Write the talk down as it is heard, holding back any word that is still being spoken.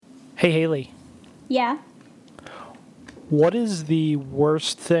Hey, Haley, Yeah. what is the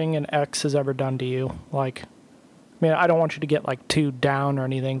worst thing an ex has ever done to you? Like, I mean, I don't want you to get like too down or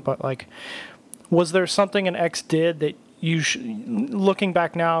anything, but like, was there something an ex did that looking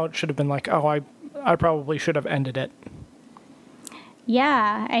back now, it should have been like, oh, I probably should have ended it.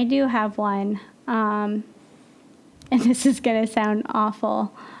 Yeah, I do have one. And this is going to sound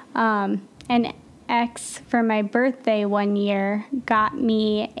awful. An ex for my birthday one year got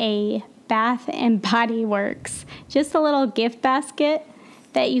me a Bath and Body Works, just a little gift basket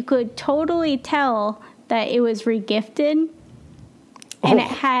that you could totally tell that it was regifted. And it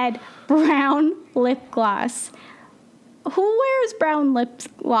had brown lip gloss. Who wears brown lip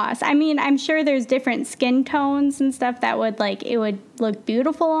gloss? I mean, I'm sure there's different skin tones and stuff that it would look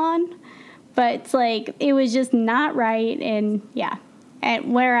beautiful on, but it's like, it was just not right. And yeah.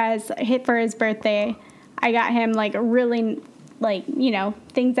 And whereas for his birthday, I got him like really,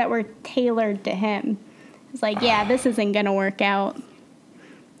 things that were tailored to him. It's like, yeah, this isn't going to work out.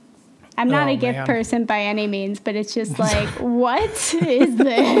 I'm not a gift person by any means, but it's just like, what is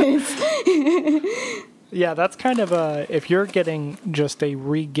this? Yeah, that's kind of if you're getting just a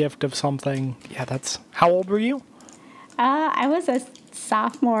re-gift of something, yeah, how old were you? I was a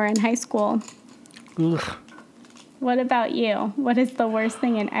sophomore in high school. Ugh. What about you? What is the worst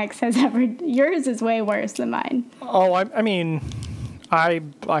thing an ex has ever... Yours is way worse than mine. Oh, I mean, I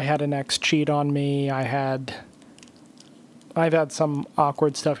had an ex cheat on me. I've had some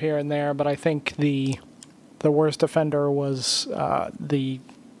awkward stuff here and there, but I think the worst offender was the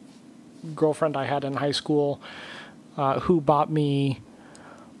girlfriend I had in high school who bought me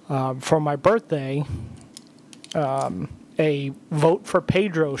for my birthday a Vote for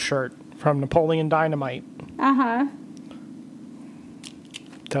Pedro shirt from Napoleon Dynamite. Uh-huh.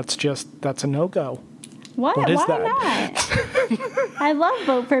 That's a no-go. What? What is Why that? not? I love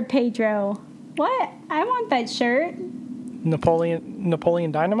Vote for Pedro. What? I want that shirt.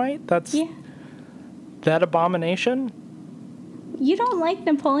 Napoleon Dynamite? Yeah. That abomination? You don't like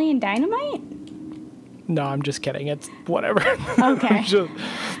Napoleon Dynamite? No, I'm just kidding. It's whatever. Okay.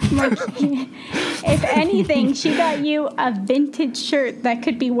 If anything, she got you a vintage shirt that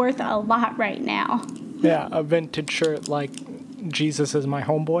could be worth a lot right now. Yeah, a vintage shirt like Jesus is my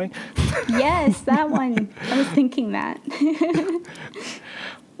homeboy. Yes, that one. I was thinking that.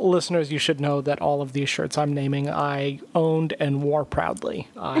 Listeners, you should know that all of these shirts I'm naming I owned and wore proudly.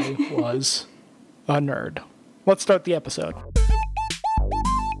 I was a nerd. Let's start the episode.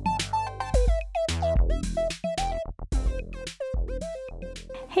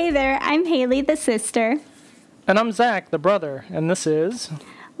 Hey there, I'm Haley, the sister. And I'm Zach, the brother, and this is...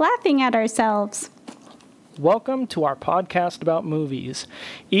 Laughing at Ourselves. Welcome to our podcast about movies.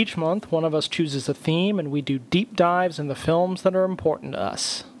 Each month, one of us chooses a theme, and we do deep dives in the films that are important to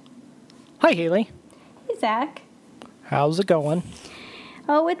us. Hi, Haley. Hey, Zach. How's it going?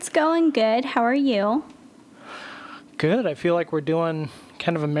 Oh, it's going good. How are you? Good. I feel like we're doing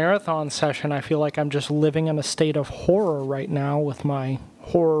kind of a marathon session. I feel like I'm just living in a state of horror right now with my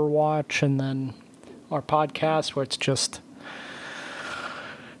horror watch and then our podcast where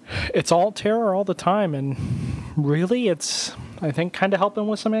it's all terror all the time, and really it's, I think, kind of helping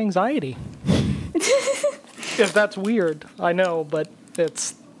with some anxiety. If that's weird, I know, but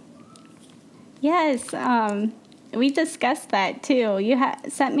it's... Yes, we discussed that too. You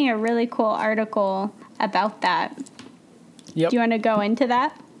sent me a really cool article about that. Yep. Do you want to go into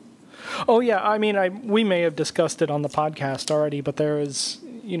that? Oh, yeah. I mean, we may have discussed it on the podcast already, but there's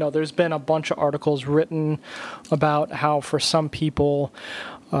been a bunch of articles written about how for some people,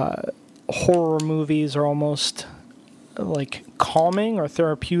 horror movies are almost like calming or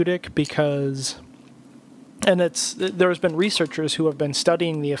therapeutic because, and there's been researchers who have been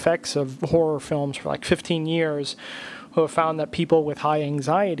studying the effects of horror films for like 15 years who have found that people with high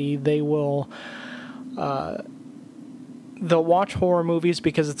anxiety, they'll watch horror movies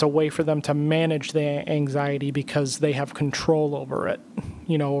because it's a way for them to manage their anxiety because they have control over it,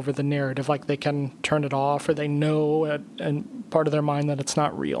 over the narrative. Like they can turn it off or they know and part of their mind that it's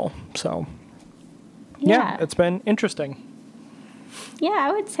not real. So, yeah, it's been interesting. Yeah,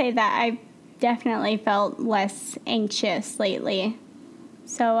 I would say that I've definitely felt less anxious lately.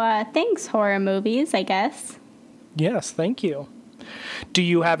 So, thanks, horror movies, I guess. Yes, thank you. Do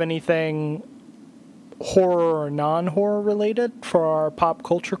you have anything horror or non-horror related for our pop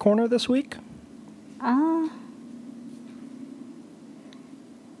culture corner this week?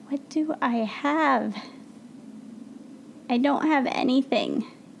 What do I have? I don't have anything.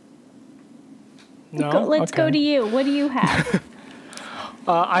 No? Let's go to you. What do you have?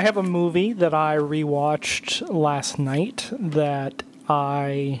 I have a movie that I rewatched last night that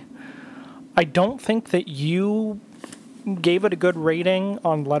I I don't think that you gave it a good rating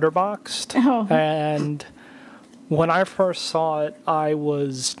on Letterboxd. Oh. And when I first saw it, I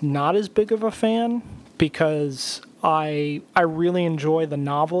was not as big of a fan because I really enjoy the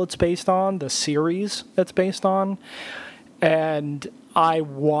novel it's based on, the series it's based on. And I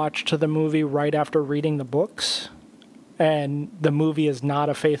watched the movie right after reading the books. And the movie is not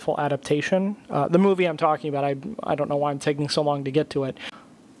a faithful adaptation. The movie I'm talking about, I don't know why I'm taking so long to get to it.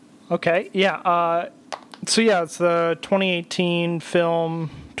 Okay, yeah. So yeah, it's the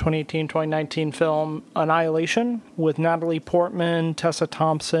 2018-2019 film Annihilation with Natalie Portman, Tessa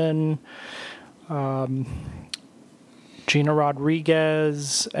Thompson, Gina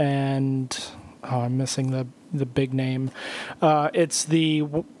Rodriguez, and I'm missing the big name. It's the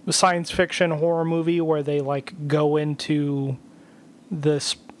science fiction horror movie where they like go into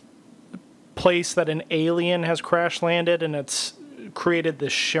this place that an alien has crash landed, and it's created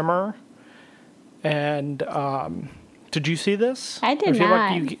this shimmer. And did you see this? I did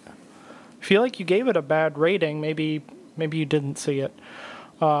not. I feel like you gave it a bad rating. Maybe you didn't see it.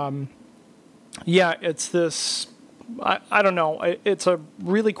 Yeah, it's this. I don't know. It's a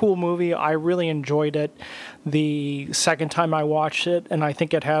really cool movie. I really enjoyed it the second time I watched it, and I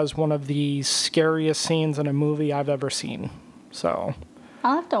think it has one of the scariest scenes in a movie I've ever seen. So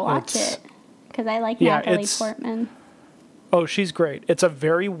I'll have to watch it because I like Natalie Portman. Oh, she's great. It's a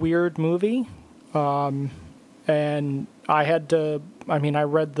very weird movie, and I had to. I mean, I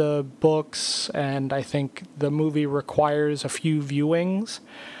read the books, and I think the movie requires a few viewings.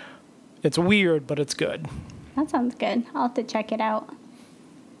 It's weird, but it's good. That sounds good. I'll have to check it out.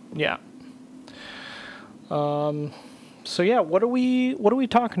 Yeah. So yeah, what are we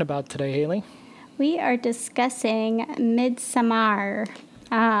talking about today, Haley? We are discussing Midsommar.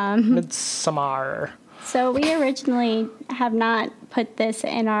 Midsommar. So we originally have not put this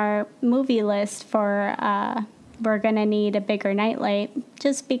in our movie list for We're Gonna Need a Bigger Nightlight,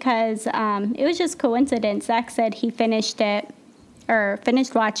 just because it was just coincidence. Zach said he finished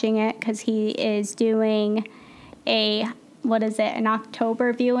watching it because he is doing an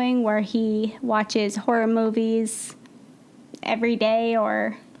October viewing where he watches horror movies every day,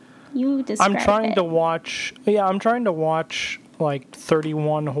 or you described I'm trying to watch like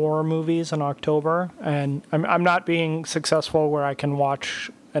 31 horror movies in October, and I'm not being successful where I can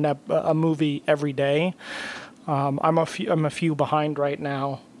watch a movie every day. I'm a few behind right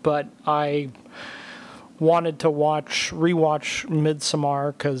now, but I wanted to rewatch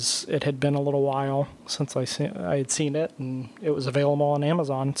Midsommar because it had been a little while since I had seen it, and it was available on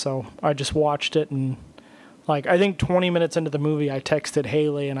Amazon. So I just watched it, and like I think 20 minutes into the movie, I texted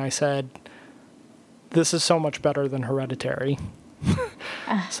Haley and I said, "This is so much better than Hereditary."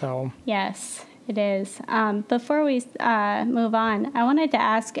 So yes, it is. Before we move on, I wanted to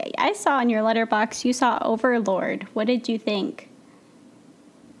ask. I saw on your Letterboxd you saw Overlord. What did you think?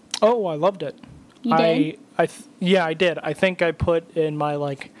 Oh, I loved it. You did? Yeah, I did. I think I put in my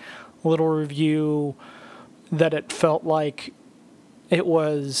like little review that it felt like it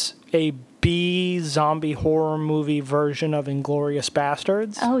was a B zombie horror movie version of Inglourious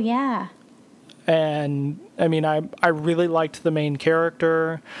Bastards. Oh yeah. And I mean, I really liked the main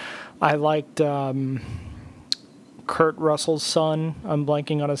character. I liked Kurt Russell's son. I'm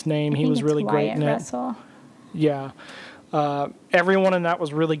blanking on his name. He was really great in it. Russell. Yeah. Everyone in that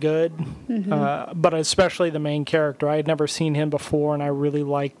was really good, but especially the main character. I had never seen him before, and I really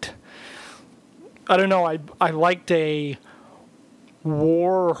liked. I don't know. I liked a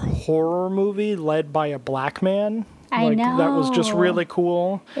war horror movie led by a black man. I know. That was just really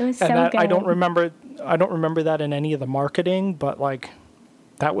cool. It was and so that, good. I don't remember that in any of the marketing, but like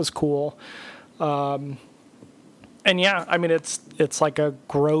that was cool. And yeah, I mean it's like a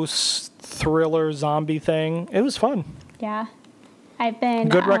gross thriller zombie thing. It was fun. Yeah. I've been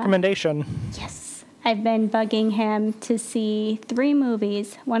good recommendation. Yes. I've been bugging him to see 3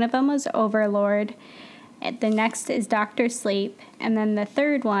 movies. One of them was Overlord. The next is Dr. Sleep, and then the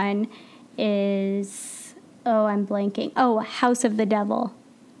third one is I'm blanking. House of the Devil.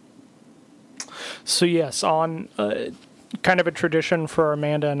 So yes, on kind of a tradition for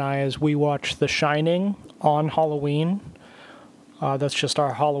Amanda and I is we watch The Shining on Halloween. That's just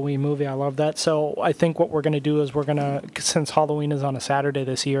our Halloween movie. I love that. So I think what we're going to do is since Halloween is on a Saturday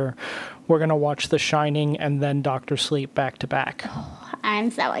this year, we're going to watch The Shining and then Dr. Sleep back to back. Oh,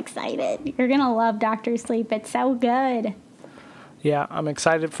 I'm so excited. You're going to love Dr. Sleep. It's so good. Yeah, I'm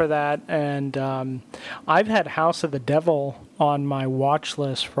excited for that. And I've had House of the Devil on my watch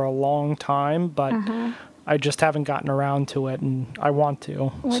list for a long time, but I just haven't gotten around to it, and I want to.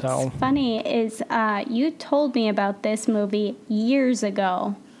 What's funny is you told me about this movie years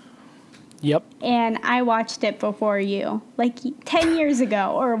ago. Yep. And I watched it before you, like 10 years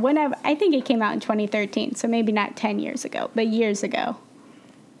ago, or whenever. I think it came out in 2013, so maybe not 10 years ago, but years ago.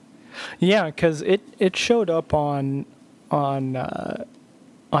 Yeah, because it showed up on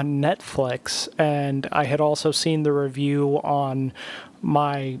Netflix, and I had also seen the review on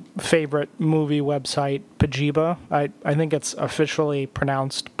my favorite movie website, Pajiba. I think it's officially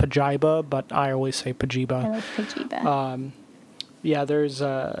pronounced Pajiba, but I always say Pajiba. I like Pajiba. Yeah,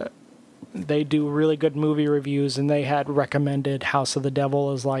 they do really good movie reviews, and they had recommended House of the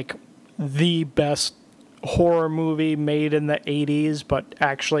Devil as like the best horror movie made in the 80s, but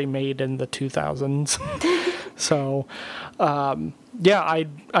actually made in the 2000s. So, yeah,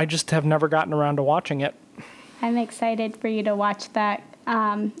 I just have never gotten around to watching it. I'm excited for you to watch that.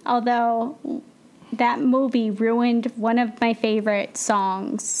 Although that movie ruined one of my favorite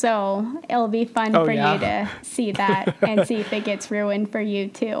songs, so it'll be fun for you to see that and see if it gets ruined for you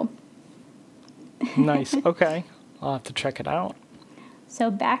too. Nice. Okay. I'll have to check it out. So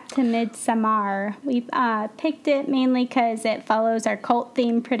back to Midsommar. We picked it mainly because it follows our cult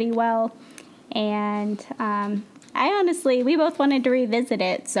theme pretty well. And we both wanted to revisit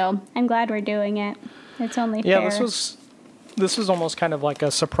it, so I'm glad we're doing it. It's only fair. Yeah, this was almost kind of like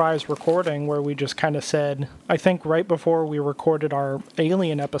a surprise recording where we just kind of said, I think right before we recorded our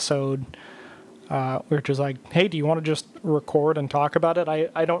Alien episode, we were just like, hey, do you want to just record and talk about it?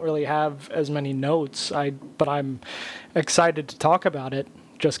 I don't really have as many notes, but I'm excited to talk about it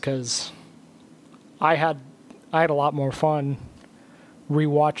just because I had a lot more fun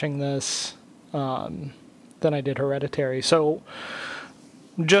rewatching this than I did Hereditary. So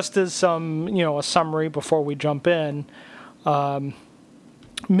just as a summary before we jump in,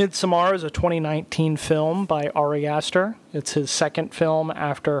 Midsommar is a 2019 film by Ari Aster. It's his second film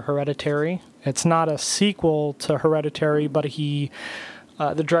after Hereditary. It's not a sequel to Hereditary, but the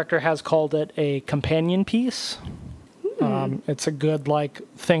director has called it a companion piece. It's a good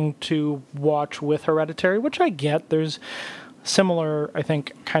thing to watch with Hereditary, which I get. There's similar, I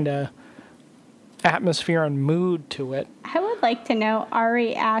think, kind of atmosphere and mood to it. I would like to know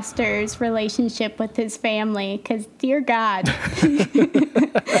Ari Aster's relationship with his family, because dear God.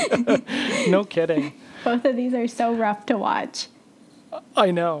 No kidding. Both of these are so rough to watch. I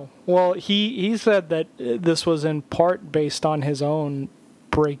know. Well, he said that this was in part based on his own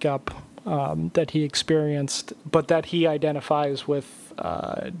breakup that he experienced, but that he identifies with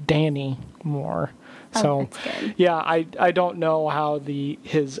Danny more. So, that's good. Yeah, I don't know how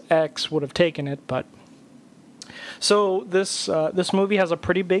his ex would have taken it, but so this movie has a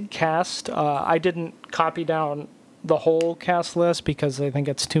pretty big cast. I didn't copy down the whole cast list because I think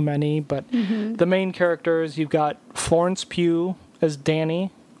it's too many, but the main characters, you've got Florence Pugh as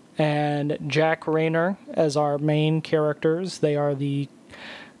Danny and Jack Rayner as our main characters. They are the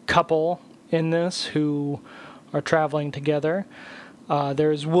couple in this who are traveling together.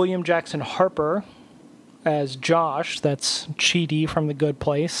 There's William Jackson Harper as Josh. That's Chidi from The Good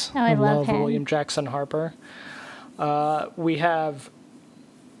Place. Oh, I love him. William Jackson Harper. We have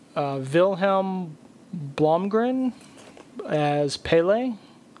Wilhelm Blomgren as Pele,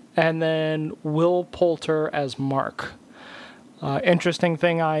 and then Will Poulter as Mark. Interesting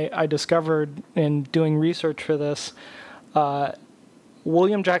thing I discovered in doing research for this,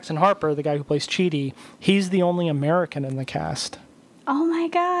 William Jackson Harper, the guy who plays Chidi, he's the only American in the cast. Oh my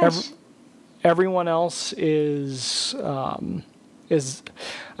gosh. Everyone else is I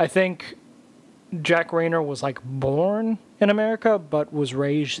think Jack Rayner was born in America but was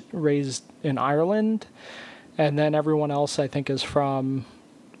raised in Ireland, and then everyone else I think is from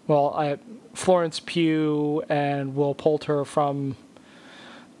Florence Pugh and Will Poulter from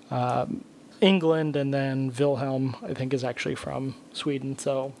England, and then Wilhelm I think is actually from Sweden.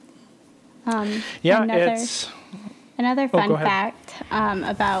 So Another fun fact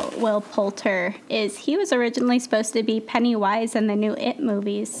about Will Poulter is he was originally supposed to be Pennywise in the new It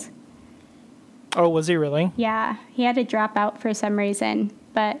movies. Oh, was he really? Yeah, he had to drop out for some reason,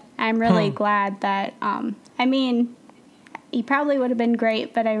 but I'm really glad that, he probably would have been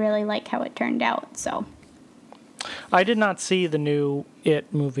great, but I really like how it turned out, so. I did not see the new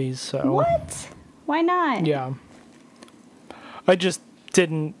It movies, so. What? Why not? Yeah. I just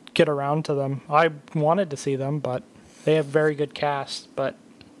didn't get around to them. I wanted to see them, but they have very good casts, but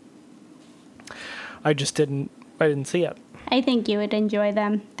I didn't see it. I think you would enjoy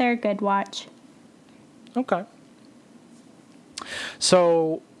them. They're a good watch. Okay.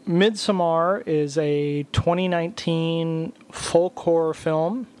 So, Midsommar is a 2019 folk horror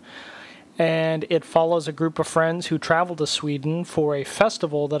film, and it follows a group of friends who travel to Sweden for a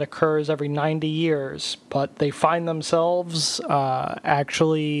festival that occurs every 90 years, but they find themselves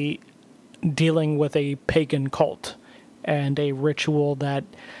actually dealing with a pagan cult and a ritual that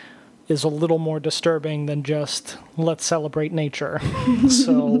is a little more disturbing than just let's celebrate nature.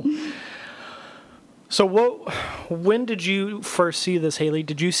 So when did you first see this, Haley?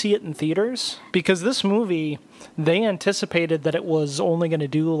 Did you see it in theaters? Because this movie, they anticipated that it was only going to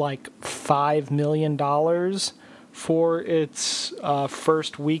do like $5 million for its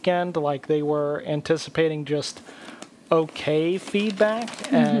first weekend. Like they were anticipating just okay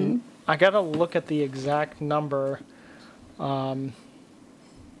feedback. And I got to look at the exact number.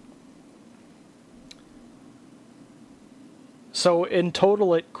 So in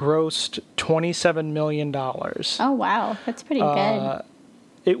total, it grossed $27 million. Oh, wow. That's pretty good.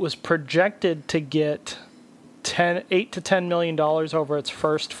 It was projected to get $8 to $10 million over its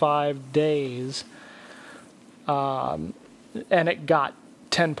first 5 days. And it got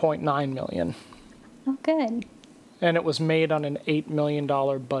 $10.9 million. Oh, good. And it was made on an $8 million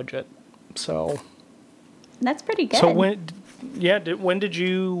budget. So that's pretty good. So when did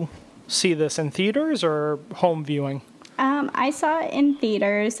you see this, in theaters or home viewing? I saw it in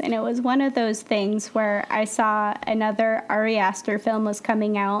theaters, and it was one of those things where I saw another Ari Aster film was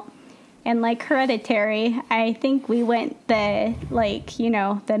coming out, and like Hereditary, I think we went the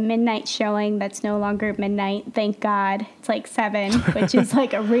midnight showing that's no longer midnight, thank God. It's like 7, which is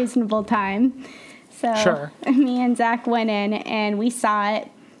like a reasonable time. So sure. Me and Zach went in, and we saw it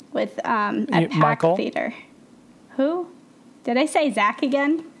with a packed Michael? theater. Who? Did I say Zach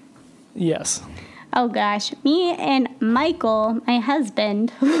again? Yes. Oh gosh, me and Michael, my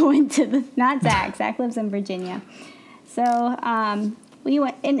husband, went to not Zach. Zach lives in Virginia. So we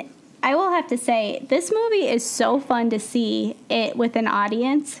went, and I will have to say, this movie is so fun to see it with an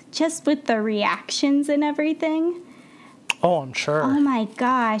audience, just with the reactions and everything. Oh, I'm sure. Oh my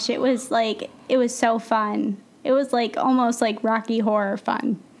gosh, it was so fun. It was like almost like Rocky Horror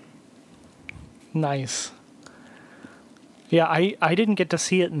fun. Nice. Yeah, I didn't get to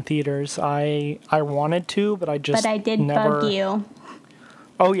see it in theaters. I wanted to, but I did never... bug you.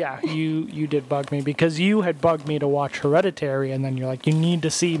 Oh yeah, you did bug me, because you had bugged me to watch Hereditary, and then you're like, you need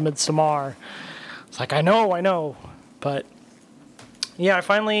to see Midsommar. It's like, I know, but yeah, I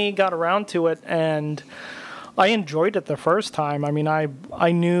finally got around to it, and I enjoyed it the first time. I mean,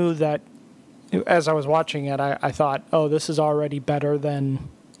 I knew that as I was watching it, I thought, oh, this is already better than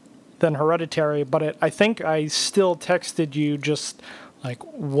Hereditary, but I think I still texted you just like,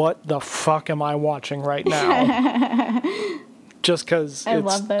 what the fuck am I watching right now? Just because I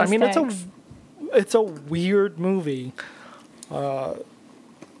love those texts. It's a weird movie.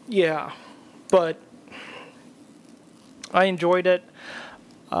 Yeah, but I enjoyed it.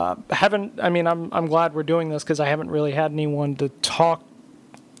 I'm glad we're doing this because I haven't really had anyone to talk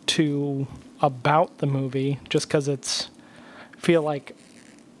to about the movie, just because I feel like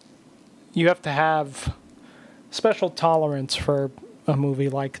you have to have special tolerance for a movie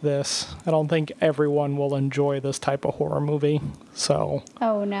like this. I don't think everyone will enjoy this type of horror movie. So.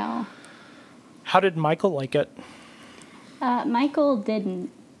 Oh no. How did Michael like it? Michael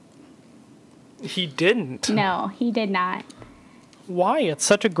didn't. He didn't? No, he did not. Why? It's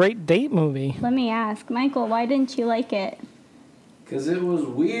such a great date movie. Let me ask, Michael, why didn't you like it? Because it was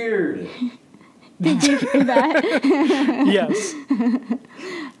weird. Did you hear that? Yes.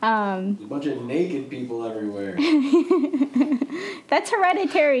 A bunch of naked people everywhere. That's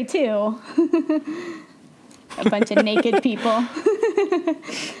Hereditary too. A bunch of naked people.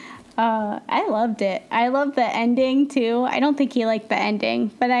 I loved it. I loved the ending too. I don't think he liked the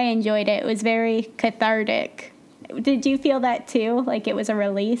ending, but I enjoyed it. It was very cathartic. Did you feel that too? Like it was a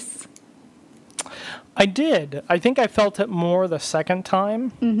release? I did. I think I felt it more the second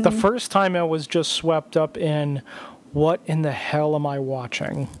time. Mm-hmm. The first time I was just swept up in, what in the hell am I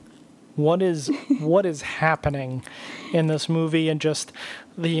watching? What is happening in this movie, and just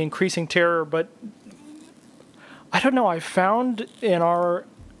the increasing terror. But I don't know. I found in our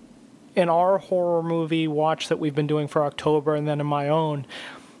horror movie watch that we've been doing for October, and then in my own,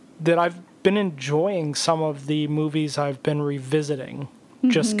 that I've been enjoying some of the movies I've been revisiting.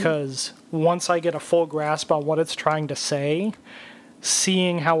 Just because once I get a full grasp on what it's trying to say,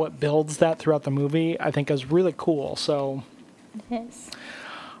 seeing how it builds that throughout the movie, I think is really cool. So it is.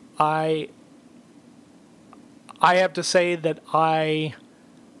 I have to say that I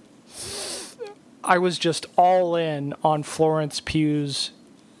was just all in on Florence Pugh's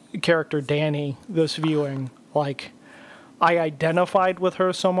character Danny this viewing. Like, I identified with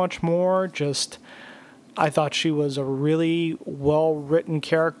her so much more. Just, I thought she was a really well-written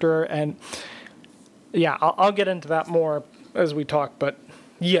character, and yeah, I'll get into that more as we talk, but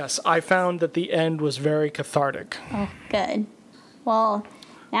yes, I found that the end was very cathartic. Oh, good. Well,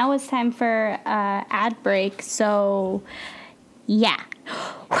 now it's time for ad break. So, yeah.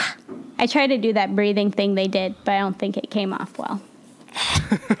 I tried to do that breathing thing they did, but I don't think it came off well.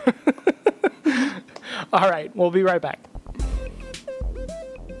 All right, we'll be right back.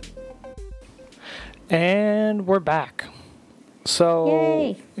 And we're back.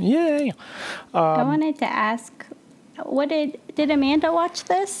 So, yay. I wanted to ask, did Amanda watch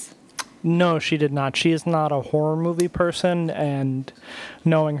this? No, she did not. She is not a horror movie person, and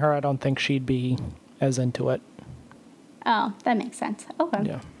knowing her, I don't think she'd be as into it. Oh, that makes sense. Okay.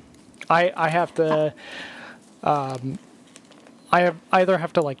 Yeah. I have to, I either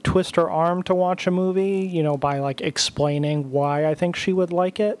have to like twist her arm to watch a movie, you know, by like explaining why I think she would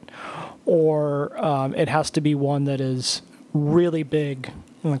like it, or it has to be one that is really big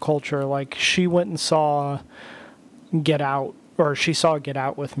in the culture. Like she went and saw Get Out, or she saw Get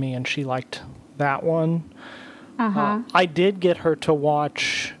Out with me, and she liked that one. I did get her to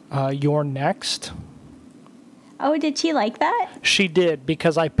watch You're Next. Oh, did she like that? She did,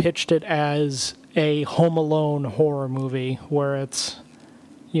 because I pitched it as a Home Alone horror movie where it's,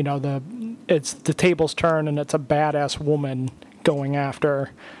 you know, the tables turn and it's a badass woman going after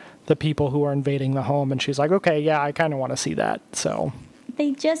the people who are invading the home, and she's like, okay, yeah, I kind of want to see that. So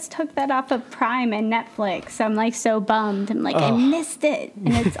they just took that off of Prime and Netflix. I'm like so bummed. I'm like, I missed it,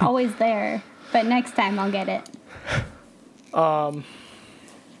 and it's always there. But next time I'll get it.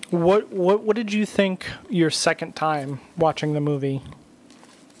 What did you think your second time watching the movie?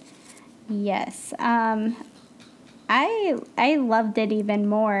 Yes. I loved it even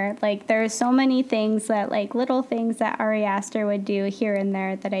more. Like, there are so many things that, like, little things that Ari Aster would do here and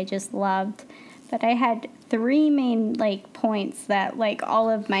there that I just loved. But I had three main, like, points that, like, all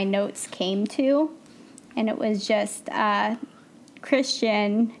of my notes came to. And it was just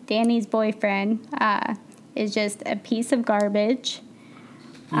Christian, Danny's boyfriend, is just a piece of garbage.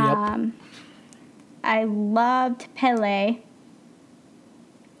 Yep. I loved Pele.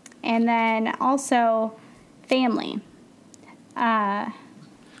 And then also family.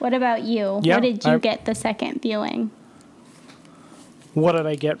 What about you? Yeah, what did you get the second viewing? What did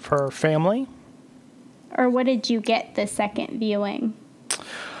I get for family? Or what did you get the second viewing?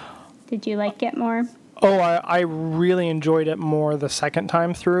 Did you like it more? Oh, I really enjoyed it more the second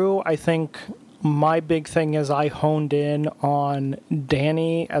time through. I think my big thing is I honed in on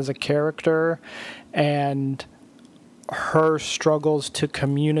Danny as a character and her struggles to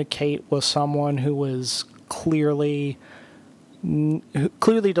communicate with someone who is clearly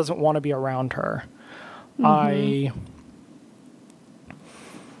doesn't want to be around her.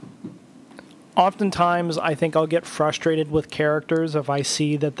 Oftentimes I think I'll get frustrated with characters if I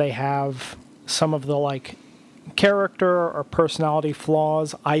see that they have some of the like character or personality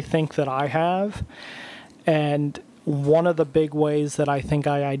flaws I think that I have. And one of the big ways that I think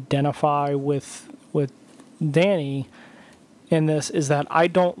I identify with Danny in this is that I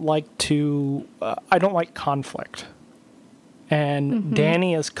don't like conflict. And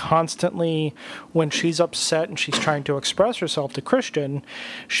Danny is constantly, when she's upset and she's trying to express herself to Christian,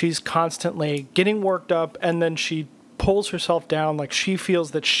 she's constantly getting worked up, and then she pulls herself down, like she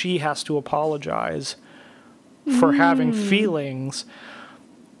feels that she has to apologize for having feelings.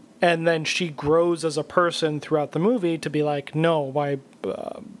 And then she grows as a person throughout the movie to be like, no, I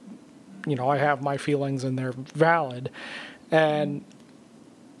have my feelings and they're valid. And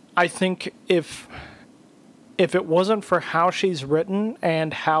I think if it wasn't for how she's written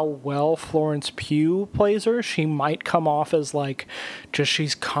and how well Florence Pugh plays her, she might come off as like just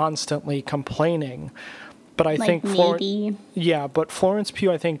she's constantly complaining. But I think but Florence Pugh,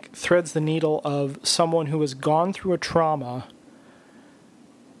 I think, threads the needle of someone who has gone through a trauma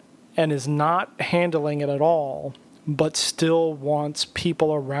and is not handling it at all, but still wants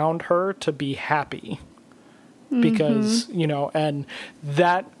people around her to be happy. Because, and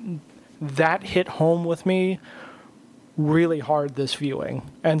that hit home with me really hard this viewing.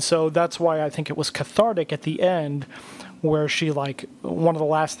 And so that's why I think it was cathartic at the end, where she, like, one of the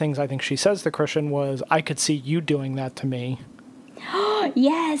last things I think she says to Christian was, I could see you doing that to me.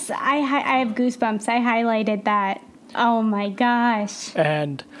 Yes, I have goosebumps. I highlighted that. Oh my gosh.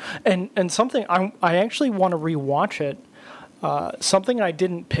 And something, I actually want to rewatch it. Something I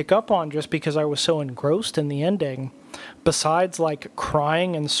didn't pick up on just because I was so engrossed in the ending, besides like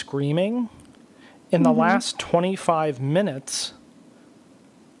crying and screaming, in the last 25 minutes,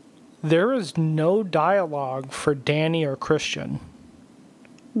 there is no dialogue for Danny or Christian.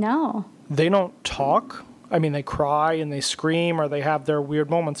 No. They don't talk. I mean, they cry and they scream or they have their weird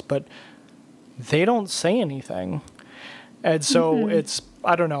moments, but they don't say anything. And so it's,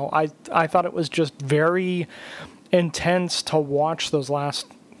 I don't know, I thought it was just very intense to watch those last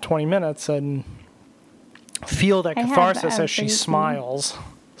 20 minutes and feel that catharsis as she smiles.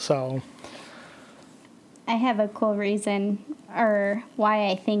 So I have a cool reason or why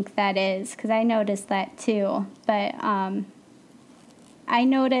I think that is, because I noticed that too. But I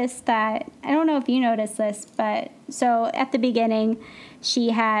noticed that, I don't know if you noticed this, but so at the beginning, she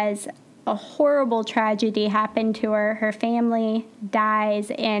has a horrible tragedy happen to her. Her family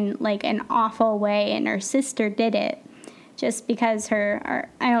dies in like an awful way, and her sister did it just because I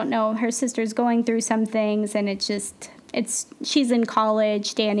don't know, her sister's going through some things, and she's in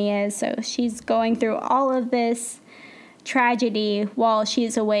college, Dani is, so she's going through all of this tragedy while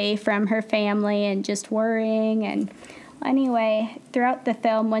she's away from her family and just worrying. And anyway, throughout the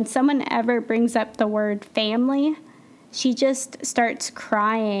film, when someone ever brings up the word family, she just starts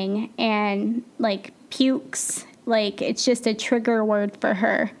crying and like pukes. Like it's just a trigger word for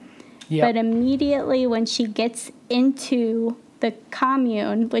her. Yep. But immediately when she gets into the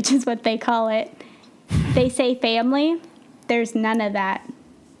commune, which is what they call it, they say family. There's none of that.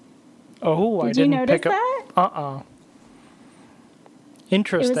 Oh, Did you notice that?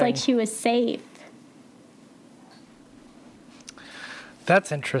 Interesting. It was like she was safe.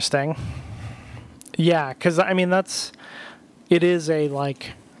 That's interesting. Yeah, because, I mean, it is a,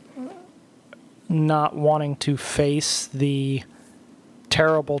 like, not wanting to face the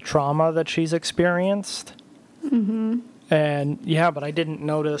terrible trauma that she's experienced. Mm-hmm. And, yeah, but I didn't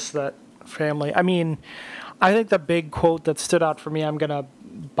notice that family. I mean, I think the big quote that stood out for me, I'm going to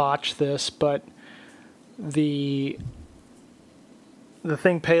botch this, but the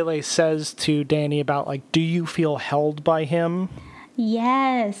thing Pele says to Dani about, like, do you feel held by him?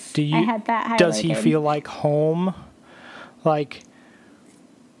 Yes, I had that highlighted. Does he feel like home? Like,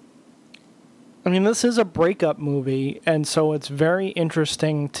 I mean, this is a breakup movie, and so it's very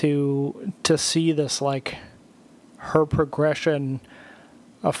interesting to see this, like, her progression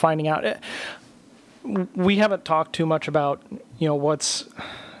of finding out. We haven't talked too much about, you know, what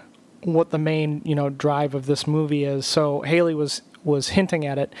the main, you know, drive of this movie is. So Haley was hinting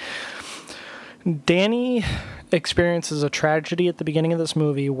at it. Dani experiences a tragedy at the beginning of this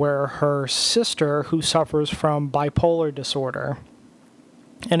movie where her sister, who suffers from bipolar disorder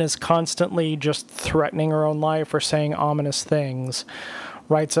and is constantly just threatening her own life or saying ominous things,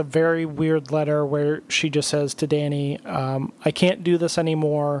 writes a very weird letter where she just says to Dani, I can't do this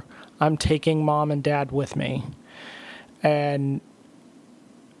anymore. I'm taking mom and dad with me. And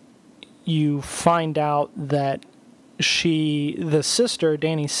you find out that the sister,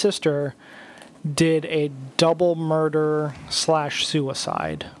 Dani's sister, did a double murder /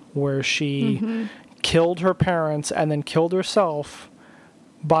 suicide where she killed her parents and then killed herself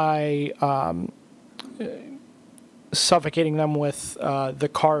by suffocating them with the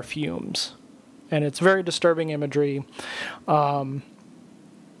car fumes. And it's very disturbing imagery.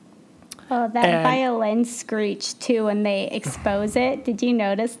 Violin screech too when they expose it. Did you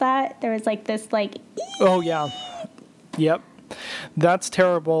notice that? There was like this like... Oh, yeah. Yep. That's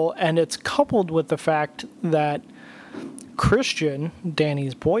terrible, and it's coupled with the fact that Christian,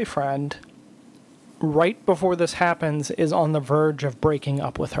 Dani's boyfriend, right before this happens, is on the verge of breaking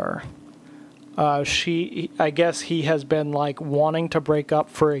up with her. I guess he has been like wanting to break up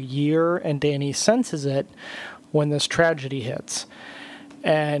for a year, and Dani senses it when this tragedy hits.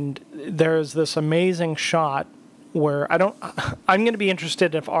 And there's this amazing shot where I'm going to be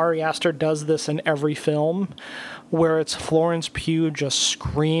interested if Ari Aster does this in every film, where it's Florence Pugh just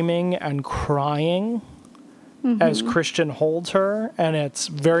screaming and crying as Christian holds her. And it's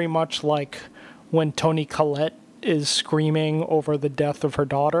very much like when Toni Collette is screaming over the death of her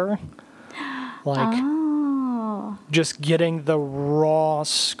daughter. Like, just getting the raw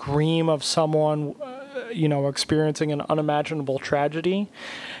scream of someone, experiencing an unimaginable tragedy.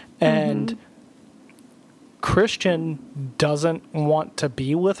 And Christian doesn't want to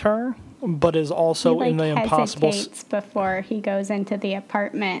be with her, but is also in the impossible... He hesitates before he goes into the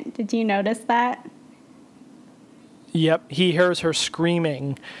apartment. Did you notice that? Yep, he hears her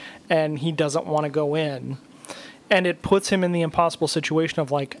screaming, and he doesn't want to go in. And it puts him in the impossible situation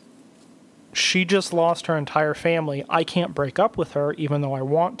of, like, she just lost her entire family. I can't break up with her, even though I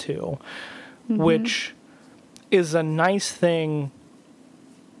want to, which is a nice thing,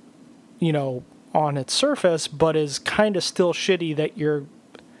 on its surface, but is kind of still shitty that you're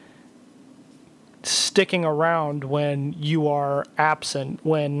sticking around when you are absent,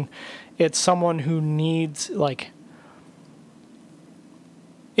 when it's someone who needs, like,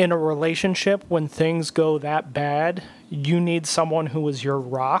 in a relationship, when things go that bad, you need someone who is your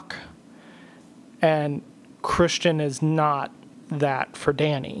rock. And Christian is not that for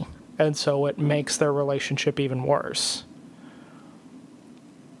Dani. And so it makes their relationship even worse.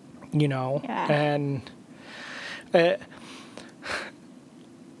 you know, Yeah. and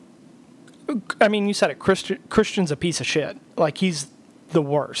I mean, you said it. Christian's a piece of shit. Like, he's the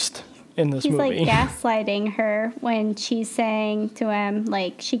worst in this He's movie. like gaslighting her when she's saying to him,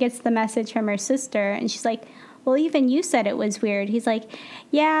 like, she gets the message from her sister and she's like, well, even you said it was weird. He's like,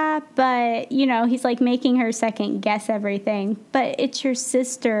 yeah, but, you know, he's like making her second guess everything. But it's your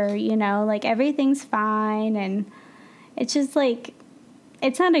sister, you know, like everything's fine. And it's just like,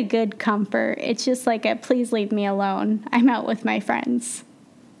 it's not a good comfort. It's just like a please leave me alone. I'm out with my friends.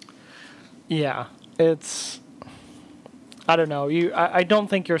 Yeah, it's, I don't know. I don't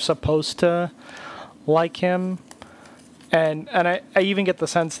think you're supposed to like him, and I even get the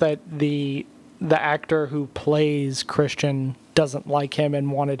sense that the actor who plays Christian doesn't like him and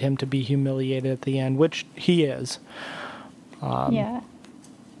wanted him to be humiliated at the end, which he is. Yeah.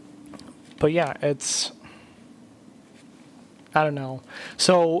 But yeah, it's, I don't know.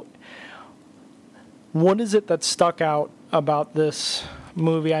 So, what is it that stuck out about this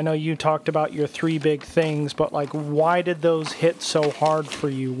movie? I know you talked about your 3 big things, but like, why did those hit so hard for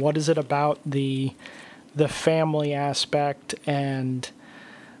you? What is it about the family aspect and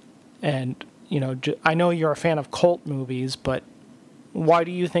you know, I know you're a fan of cult movies, but why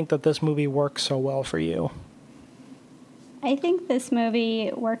do you think that this movie works so well for you? I think this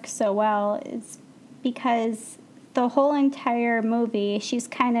movie works so well is because the whole entire movie, she's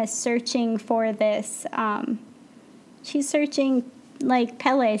kind of searching for this, she's searching, like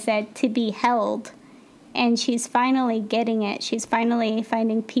Pele said, to be held. And she's finally getting it. She's finally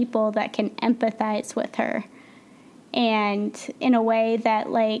finding people that can empathize with her. And in a way that,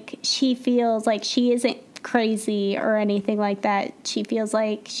 like, she feels like she isn't crazy or anything like that. She feels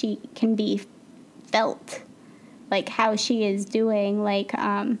like she can be felt, like how she is doing. Like,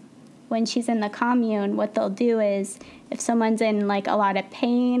 when she's in the commune, what they'll do is if someone's in, like, a lot of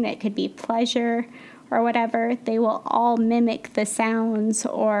pain, it could be pleasure or whatever, they will all mimic the sounds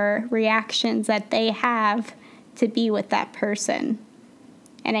or reactions that they have to be with that person.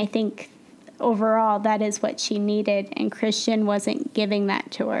 And I think overall that is what she needed, and Christian wasn't giving that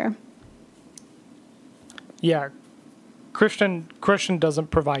to her. Yeah, Christian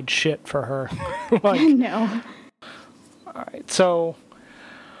doesn't provide shit for her. Like, No. all right, so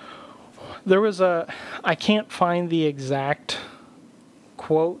there was I can't find the exact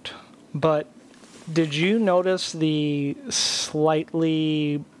quote, but did you notice the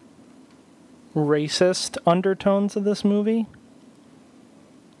slightly racist undertones of this movie?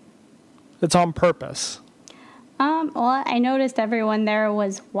 It's on purpose. Well, I noticed everyone there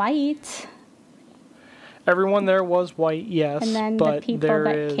was white. Everyone there was white, yes, And then but the people there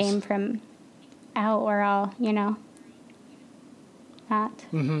that is... came from out were all, you know, not.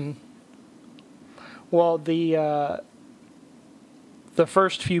 Mm-hmm. Well, the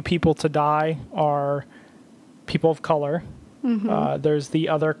first few people to die are people of color. Mm-hmm. There's the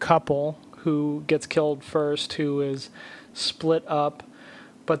other couple who gets killed first, who is split up.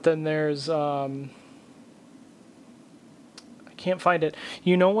 But then there's... I can't find it.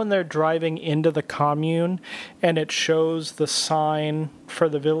 You know when they're driving into the commune and it shows the sign for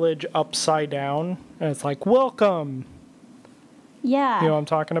the village upside down? And it's like, welcome! Yeah. You know what I'm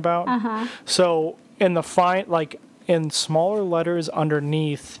talking about? Uh-huh. So in the like in smaller letters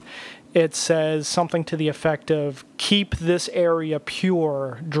underneath, it says something to the effect of, keep this area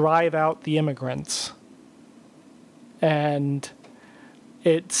pure, drive out the immigrants. And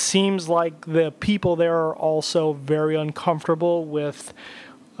it seems like the people there are also very uncomfortable with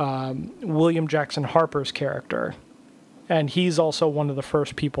William Jackson Harper's character. And he's also one of the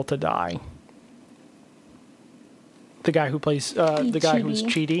first people to die. The guy who plays, the guy who's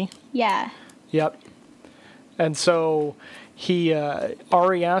Chidi. Yeah. Yep. And so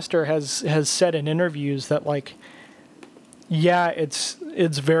Ari Aster has said in interviews that, like, yeah, it's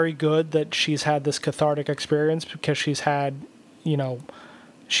very good that she's had this cathartic experience because she's had, you know,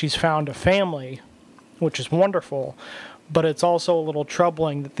 she's found a family, which is wonderful, but it's also a little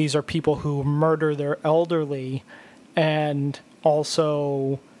troubling that these are people who murder their elderly and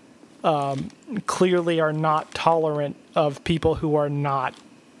also clearly are not tolerant of people who are not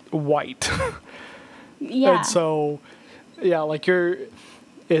white. Yeah. And so, yeah, like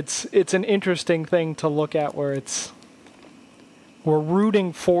it's an interesting thing to look at where we're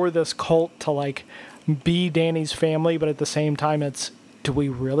rooting for this cult to, like, be Danny's family, but at the same time it's, do we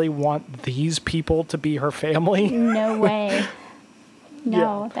really want these people to be her family? No way.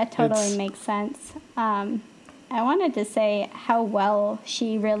 No, Yeah, that totally makes sense. I wanted to say how well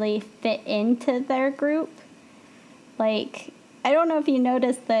she really fit into their group. Like, I don't know if you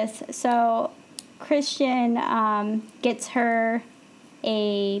noticed this. So Christian gets her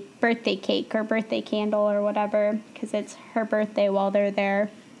a birthday cake or birthday candle or whatever, because it's her birthday while they're there.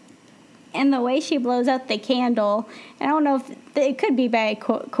 And the way she blows out the candle, and I don't know if it could be by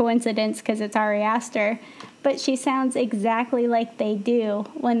coincidence because it's Ari Aster, but she sounds exactly like they do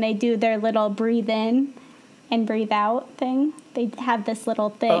when they do their little breathe in and breathe out thing. They have this little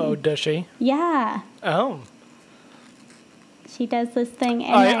thing. Oh, does she? Yeah. Oh. She does this thing.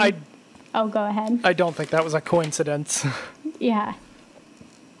 And oh, go ahead. I don't think that was a coincidence. Yeah.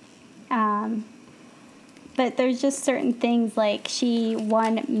 But there's just certain things like she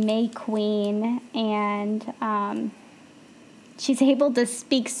won May Queen, and she's able to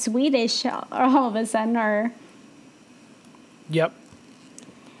speak Swedish all of a sudden, or... Yep.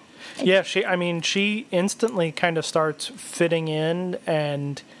 Yeah, she instantly kind of starts fitting in,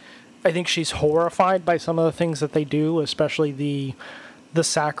 and I think she's horrified by some of the things that they do, especially the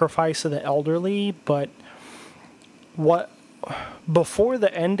sacrifice of the elderly, but before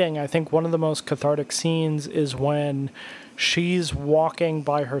the ending, I think one of the most cathartic scenes is when she's walking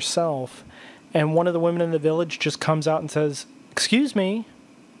by herself and one of the women in the village just comes out and says, "Excuse me,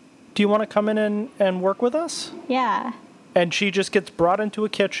 do you want to come in and work with us?" Yeah. And she just gets brought into a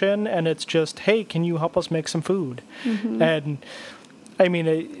kitchen and it's just, "Hey, can you help us make some food?" Mm-hmm. And I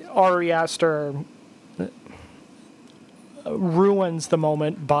mean, Ari Aster ruins the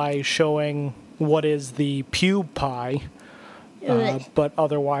moment by showing what is the pube pie. But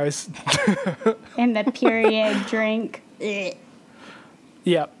otherwise... And the period drink.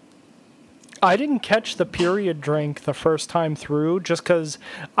 Yeah. I didn't catch the period drink the first time through just because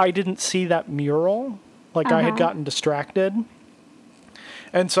I didn't see that mural. I had gotten distracted.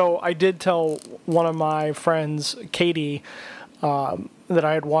 And so I did tell one of my friends, Katie, that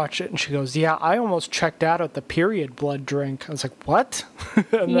I had watched it, and she goes, "Yeah, I almost checked out at the period blood drink." I was like, "What?"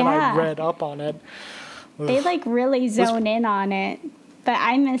 And then I read up on it. They really zone in on it, but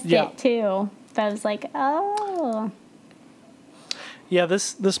I missed it too. But I was like, oh. Yeah,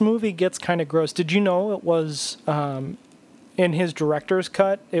 this movie gets kind of gross. Did you know it was, in his director's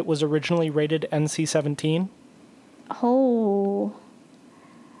cut, it was originally rated NC-17? Oh.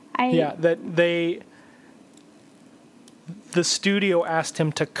 Yeah, the studio asked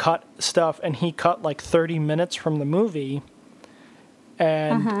him to cut stuff, and he cut 30 minutes from the movie,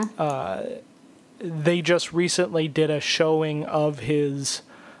 and they just recently did a showing of his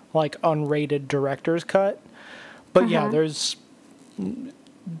unrated director's cut. But yeah, there's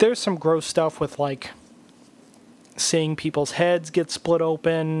some gross stuff with seeing people's heads get split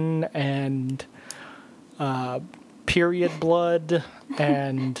open and period blood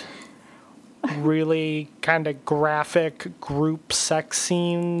and really kind of graphic group sex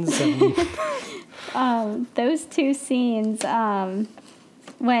scenes and those two scenes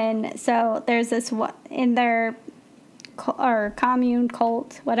there's this in their commune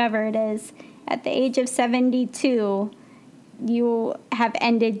cult, whatever it is, at the age of 72, you have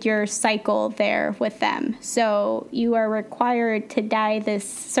ended your cycle there with them. So you are required to die this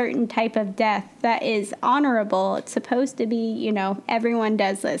certain type of death that is honorable. It's supposed to be, everyone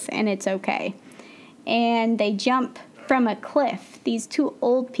does this and it's okay. And they jump from a cliff, these two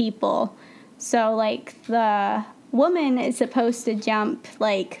old people. So the woman is supposed to jump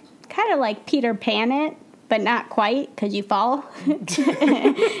kind of like Peter Pan it, but not quite because you fall.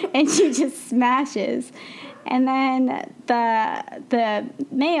 And she just smashes. And then the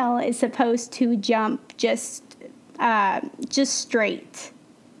male is supposed to jump just straight,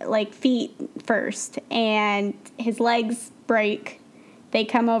 feet first, and his legs break. They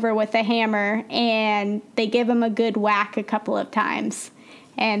come over with a hammer and they give him a good whack a couple of times,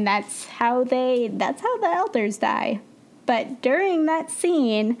 and that's how the elders die. But during that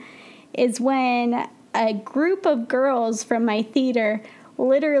scene is when a group of girls from my theater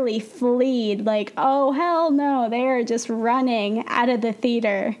literally fleed, oh hell no, they are just running out of the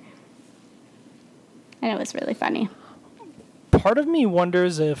theater. And it was really funny. Part of me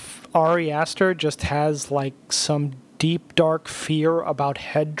wonders if Ari Aster just has some deep dark fear about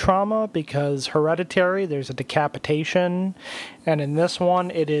head trauma, because Hereditary, there's a decapitation, and in this one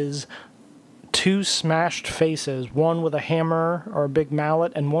it is 2 smashed faces, one with a hammer or a big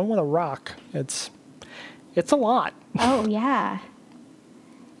mallet and one with a rock. It's a lot. Oh yeah.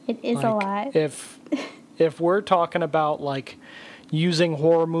 It is a lot. If we're talking about using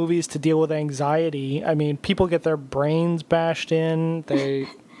horror movies to deal with anxiety, I mean, people get their brains bashed in.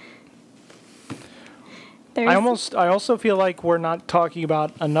 I also feel like we're not talking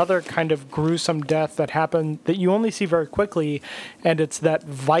about another kind of gruesome death that happened that you only see very quickly, and it's that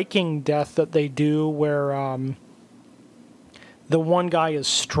Viking death that they do where the one guy is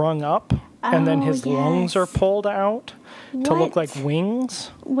strung up and then Oh, his lungs are yes. pulled out to look like What?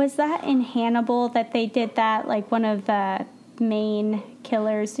 wings. Was that in Hannibal that they did that? Like one of the main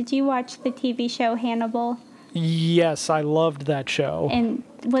killers. Did you watch the TV show Hannibal? Yes, I loved that show. And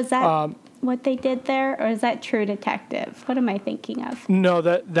was that what they did there, or is that True Detective? What am I thinking of? No,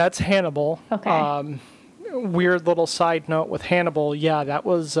 that's Hannibal. Okay. Weird little side note with Hannibal. Yeah, that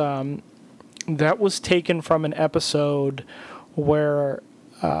was taken from an episode where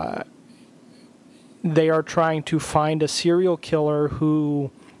they are trying to find a serial killer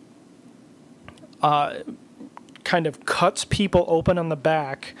who kind of cuts people open on the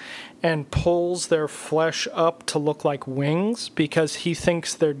back and pulls their flesh up to look like wings because he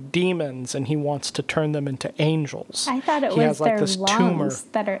thinks they're demons and he wants to turn them into angels. I thought it He was has, like, their this lungs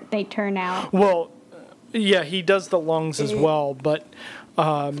tumor. they turn out. Well, yeah, he does the lungs as well, but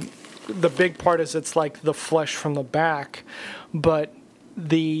the big part is it's like the flesh from the back. But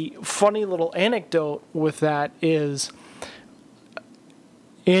the funny little anecdote with that is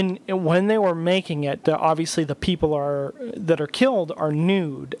when they were making it, obviously the people that are killed are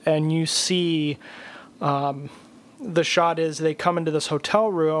nude, and you see the shot is they come into this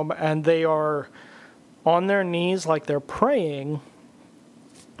hotel room and they are on their knees like they're praying,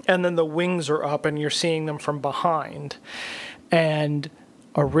 and then the wings are up and you're seeing them from behind. And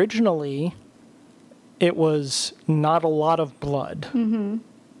originally it was not a lot of blood. Mm-hmm.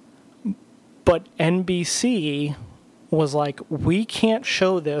 But NBC was like, we can't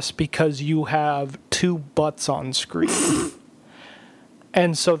show this because you have two butts on screen.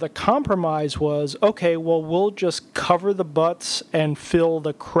 And so the compromise was, okay, well, we'll just cover the butts and fill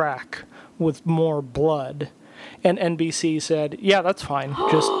the crack with more blood. And NBC said, yeah, that's fine.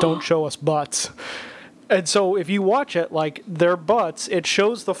 Just don't show us butts. And so if you watch it, like, their butts, it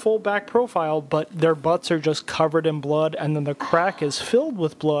shows the full back profile, but their butts are just covered in blood, and then the crack is filled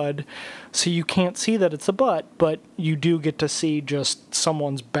with blood, so you can't see that it's a butt, but you do get to see just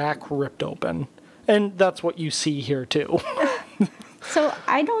someone's back ripped open. And that's what you see here, too. So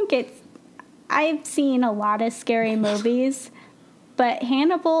I've seen a lot of scary movies, but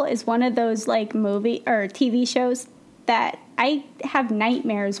Hannibal is one of those, like, movie or TV shows that I have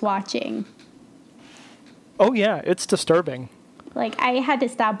nightmares watching. Oh, yeah, it's disturbing. Like, I had to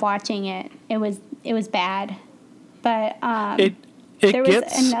stop watching it. It was bad. But It there was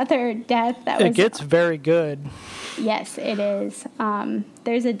gets another death that was... It gets very good. Yes, it is.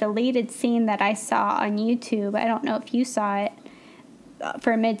 There's a deleted scene that I saw on YouTube. I don't know if you saw it,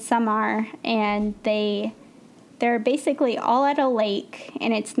 for Midsommar, and they're basically all at a lake,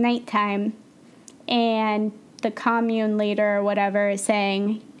 and it's nighttime, and the commune leader or whatever is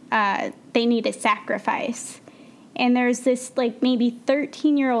saying they need a sacrifice. And there's this, like, maybe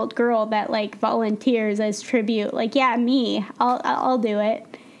 13-year-old girl that, like, volunteers as tribute. Like, yeah, me. I'll do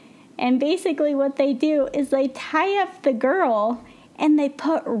it. And basically what they do is they tie up the girl and they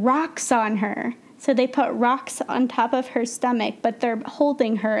put rocks on her. So they put rocks on top of her stomach, but they're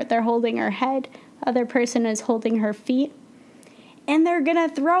holding her. They're holding her head. Other person is holding her feet. And they're going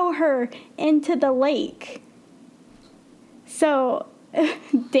to throw her into the lake. So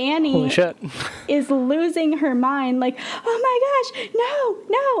Danny Holy shit. is losing her mind, like, oh my gosh,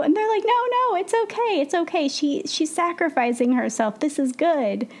 no. And they're like, no, it's okay. She's sacrificing herself. This is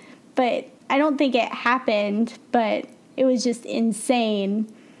good. But I don't think it happened, but it was just insane.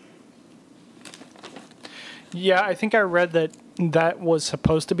 Yeah, I think I read that was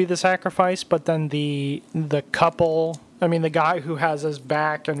supposed to be the sacrifice, but then the couple, I mean, the guy who has his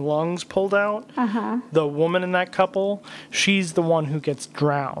back and lungs pulled out, the woman in that couple, she's the one who gets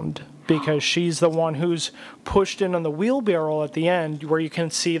drowned because she's the one who's pushed in on the wheelbarrow at the end where you can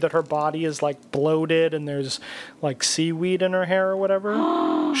see that her body is, like, bloated and there's, like, seaweed in her hair or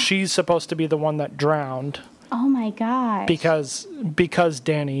whatever. She's supposed to be the one that drowned. Oh my gosh. Because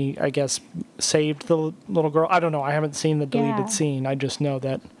Danny, I guess, saved the little girl. I don't know. I haven't seen the deleted scene. I just know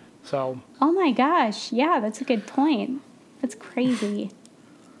that. So. Oh my gosh. Yeah, that's a good point. That's crazy.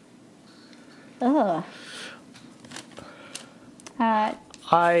 Ugh.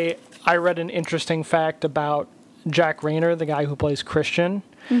 I read an interesting fact about Jack Rayner, the guy who plays Christian.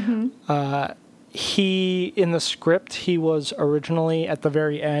 Mm-hmm. He, in the script, he was originally at the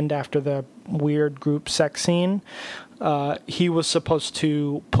very end after the weird group sex scene. He was supposed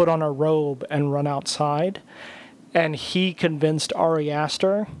to put on a robe and run outside. And he convinced Ari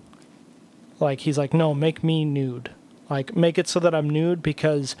Aster, like, he's like, no, make me nude. Like, make it so that I'm nude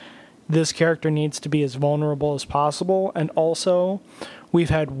because this character needs to be as vulnerable as possible. And also, we've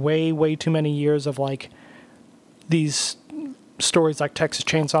had way, way too many years of, like, these stories like Texas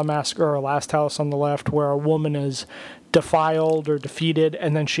Chainsaw Massacre or Last House on the Left where a woman is defiled or defeated,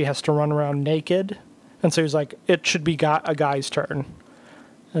 and then she has to run around naked. And so he's like, it should be a guy's turn.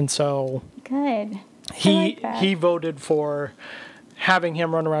 And so Good. he voted for having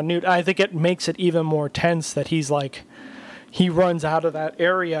him run around nude. I think it makes it even more tense that he's like, he runs out of that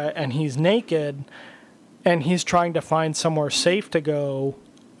area and he's naked and he's trying to find somewhere safe to go,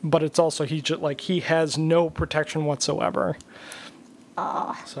 but it's also he just like he has no protection whatsoever.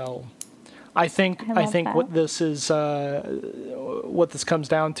 So I think that. what this is what this comes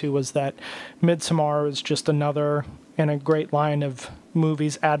down to is that Midsommar is just another in a great line of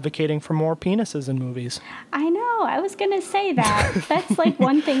movies advocating for more penises in movies. I know. I was going to say that. That's like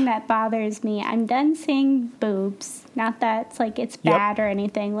one thing that bothers me. I'm done seeing boobs. Not that it's like it's bad or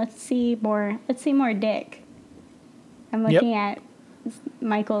anything. Let's see more dick. I'm looking at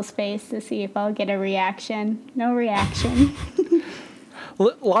Michael's face to see if I'll get a reaction. No reaction.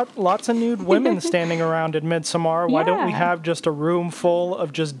 Lots of nude women standing around in Midsommar. Why don't we have just a room full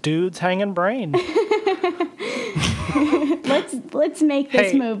of just dudes hanging brain? Let's make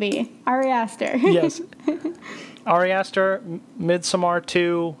this movie. Ari Aster. Yes. Ari Aster, Midsommar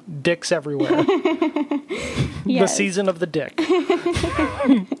 2, dicks everywhere. The season of the dick.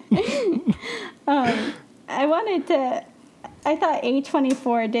 I thought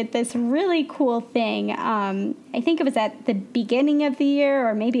A24 did this really cool thing. I think it was at the beginning of the year,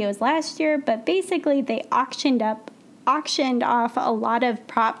 or maybe it was last year, but basically they auctioned off a lot of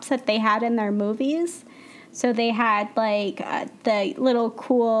props that they had in their movies. So they had like the little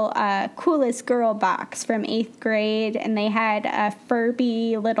coolest girl box from 8th grade, and they had a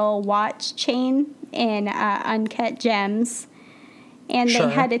Furby little watch chain in Uncut Gems, and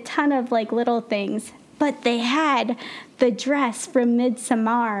they had a ton of like little things. But they had the dress from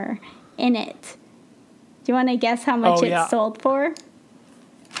Midsommar in it. Do you want to guess how much it sold for?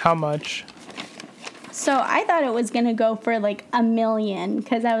 How much? So I thought it was going to go for like $1 million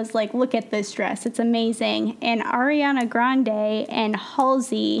because I was like, look at this dress. It's amazing. And Ariana Grande and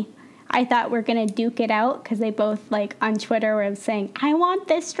Halsey, I thought were going to duke it out because they both like on Twitter were saying, I want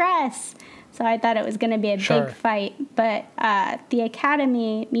this dress. So I thought it was going to be a big fight. But the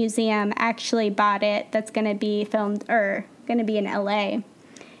Academy Museum actually bought it. That's going to be filmed or going to be in LA.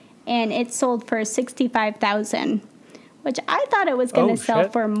 And it sold for $65,000, which I thought it was going to sell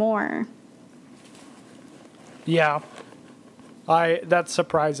for more. Yeah, that's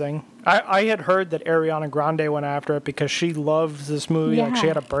surprising. I had heard that Ariana Grande went after it because she loves this movie. Yeah. Like she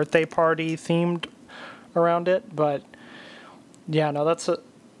had a birthday party themed around it. But yeah, no, that's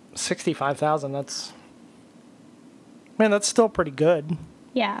 $65,000. That's still pretty good.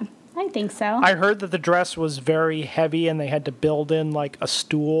 Yeah, I think so. I heard that the dress was very heavy and they had to build in like a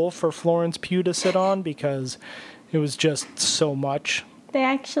stool for Florence Pugh to sit on because it was just so much. They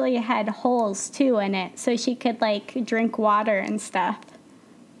actually had holes, too, in it, so she could, like, drink water and stuff.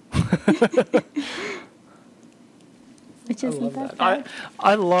 Which isn't that bad.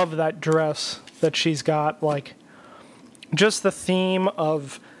 I love that dress that she's got, like, just the theme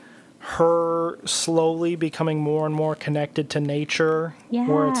of her slowly becoming more and more connected to nature. Yeah.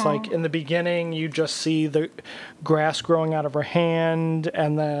 Where it's, like, in the beginning, you just see the grass growing out of her hand,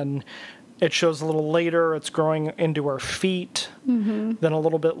 and then it shows a little later it's growing into her feet. Mm-hmm. Then a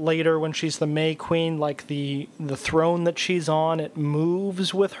little bit later when she's the May Queen, like the throne that she's on, it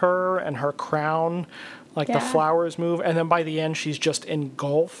moves with her and her crown, like the flowers move. And then by the end, she's just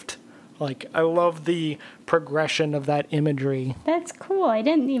engulfed. Like, I love the progression of that imagery. That's cool. I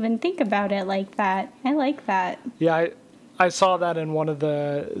didn't even think about it like that. I like that. Yeah, I saw that in one of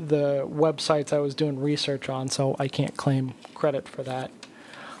the websites I was doing research on, so I can't claim credit for that.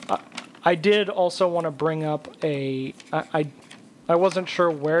 I did also want to bring up I wasn't sure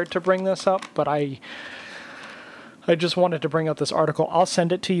where to bring this up, but I just wanted to bring up this article. I'll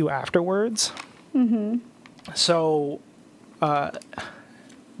send it to you afterwards. Mm-hmm. So,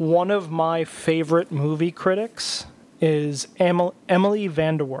 one of my favorite movie critics is Emily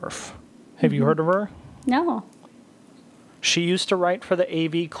van der Werf. Have you heard of her? No. She used to write for the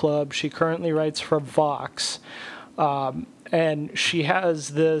AV Club. She currently writes for Vox. And she has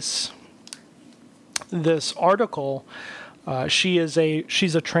this article. She's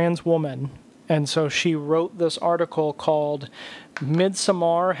a trans woman, and so she wrote this article called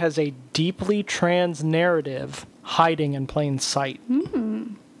 "Midsommar has a deeply trans narrative hiding in plain sight."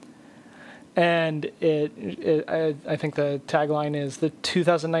 Mm. And I think the tagline is the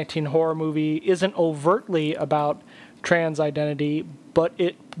 2019 horror movie isn't overtly about trans identity, but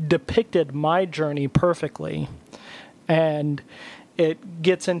it depicted my journey perfectly. And it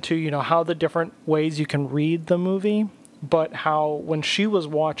gets into, how the different ways you can read the movie, but how when she was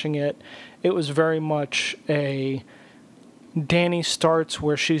watching it, it was very much Dani starts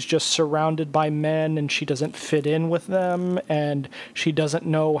where she's just surrounded by men and she doesn't fit in with them, and she doesn't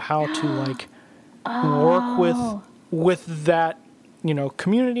know how to like work with that, you know,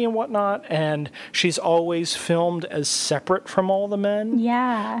 community and whatnot, and she's always filmed as separate from all the men.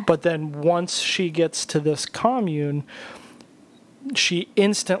 Yeah. But then once she gets to this commune, she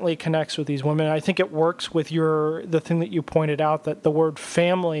instantly connects with these women. I think it works with the thing that you pointed out, that the word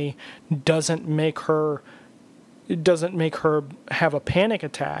family doesn't make her have a panic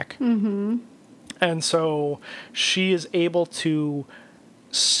attack. Mm-hmm. And so she is able to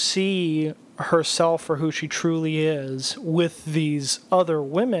see herself for who she truly is with these other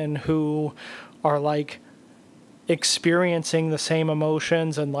women who are like experiencing the same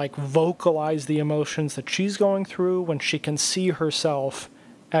emotions and like vocalize the emotions that she's going through, when she can see herself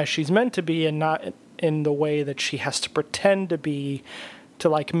as she's meant to be and not in the way that she has to pretend to be to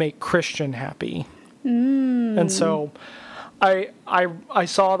like make Christian happy. And so I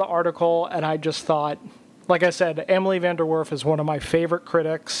saw the article and I just thought, like I said, Emily van der Werf is one of my favorite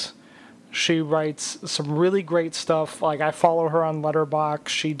critics. She writes some really great stuff. Like, I follow her on Letterboxd.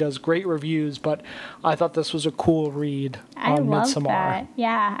 She does great reviews, but I thought this was a cool read on Midsommar. That.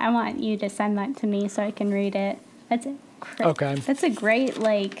 Yeah, I want you to send that to me so I can read it. Okay. That's a great,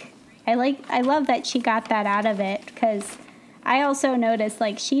 I love that she got that out of it, because I also noticed,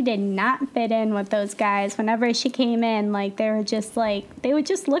 like, she did not fit in with those guys. Whenever she came in, like, they would just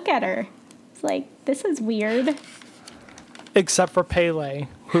look at her. It's like, this is weird. Except for Pele,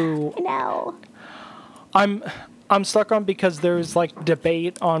 who I know. I'm stuck on, because there's like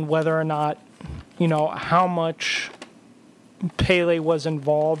debate on whether or not, you know, how much Pele was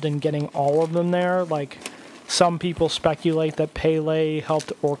involved in getting all of them there. Like, some people speculate that Pele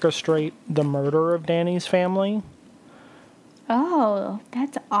helped orchestrate the murder of Dani's family. Oh,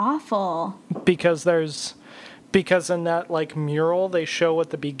 that's awful. Because in that like mural they show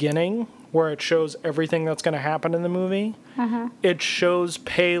at the beginning, where it shows everything that's going to happen in the movie, it shows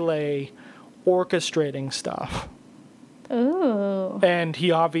Pele orchestrating stuff. Ooh. And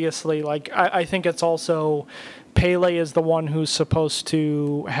he obviously, like, I think it's also, Pele is the one who's supposed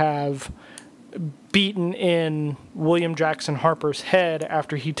to have beaten in William Jackson Harper's head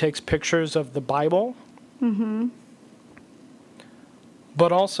after he takes pictures of the Bible. Mm-hmm.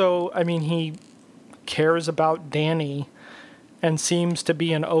 But also, I mean, he cares about Dani and seems to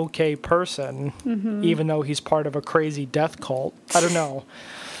be an okay person, even though he's part of a crazy death cult. I don't know.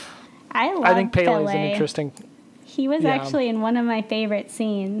 I think Pele's an interesting... He was actually in one of my favorite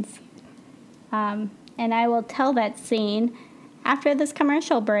scenes. And I will tell that scene after this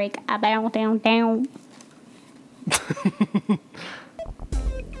commercial break. Down.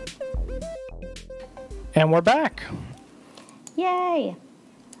 And we're back. Yay!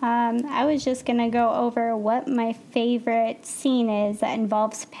 I was just going to go over what my favorite scene is that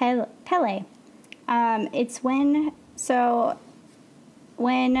involves Pele. It's when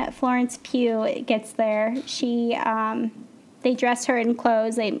Florence Pugh gets there, they dress her in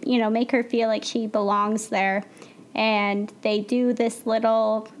clothes, they, make her feel like she belongs there. And they do this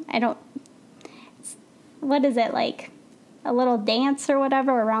little, what is it, like a little dance or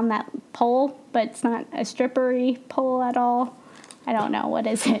whatever around that pole, but it's not a strippery pole at all. I don't know. What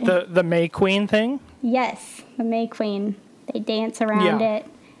is it? The May Queen thing? Yes, the May Queen. They dance around it,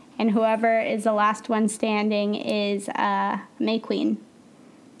 and whoever is the last one standing is May Queen.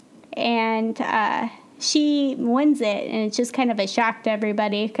 And she wins it, and it's just kind of a shock to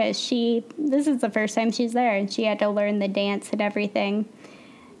everybody, because this is the first time she's there, and she had to learn the dance and everything.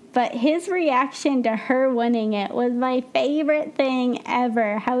 But his reaction to her winning it was my favorite thing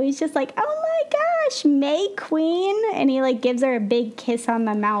ever. How he's just like, oh my gosh, May Queen. And he like gives her a big kiss on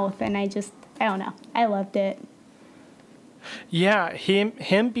the mouth. And I don't know. I loved it. Yeah,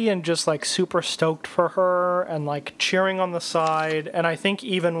 him being just like super stoked for her and like cheering on the side. And I think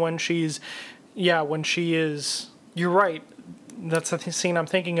even when she is, you're right. That's the scene I'm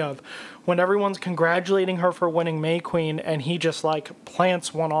thinking of. When everyone's congratulating her for winning May Queen, and he just like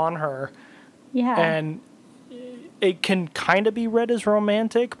plants one on her. Yeah. And it can kind of be read as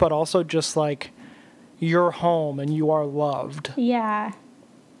romantic, but also just like, you're home and you are loved. Yeah.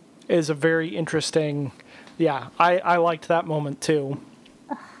 Is a very interesting, I liked that moment too.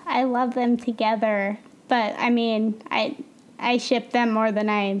 I love them together, but I mean, I ship them more than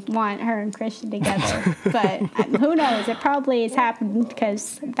I want her and Christian together. But who knows? It probably has happened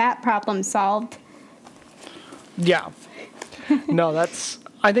because that problem's solved. Yeah. No,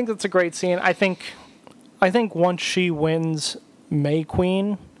 I think that's a great scene. I think once she wins May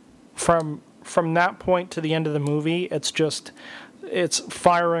Queen, from that point to the end of the movie, it's just it's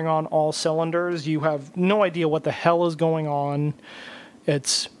firing on all cylinders. You have no idea what the hell is going on.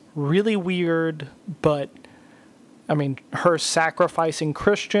 It's really weird, but I mean, her sacrificing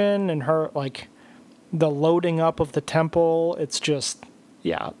Christian and her, like, the loading up of the temple, it's just,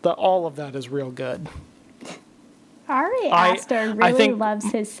 yeah, all of that is real good. Ari Aster really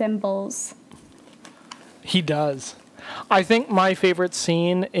loves his symbols. He does. I think my favorite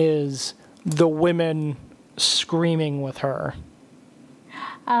scene is the women screaming with her.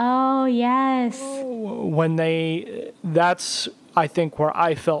 Oh, yes. When that's, I think, where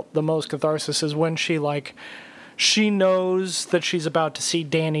I felt the most catharsis is when she knows that she's about to see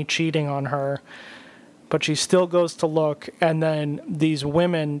Danny cheating on her, but she still goes to look, and then these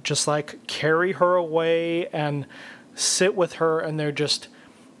women just like carry her away and sit with her, and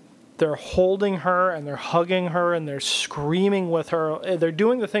they're holding her and they're hugging her and they're screaming with her. They're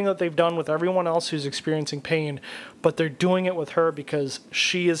doing the thing that they've done with everyone else who's experiencing pain, but they're doing it with her because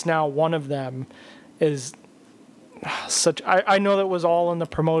she is now one of them. Is such, I know that was all in the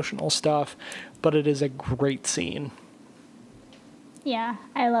promotional stuff, but it is a great scene. Yeah,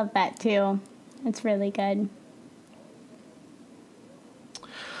 I love that too. It's really good.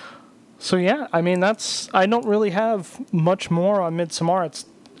 So yeah, I mean, I don't really have much more on Midsommar. It's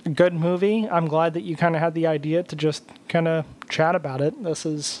a good movie. I'm glad that you kind of had the idea to just kind of chat about it.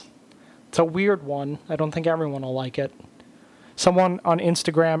 It's a weird one. I don't think everyone will like it. Someone on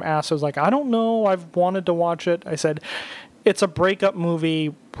Instagram asked, I was like, I don't know, I've wanted to watch it. I said, it's a breakup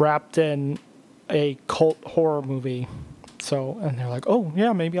movie wrapped in a cult horror movie. So, and they're like, oh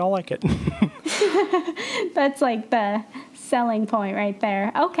yeah, maybe I'll like it. That's like the selling point right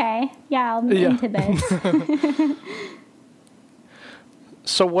there. Okay, yeah, I'm into this.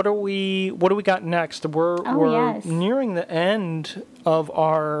 So what do we got next? We're nearing the end of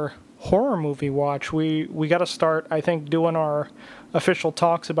our horror movie watch. We got to start, I think, doing our official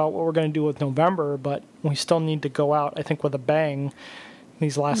talks about what we're going to do with November, but we still need to go out, I think, with a bang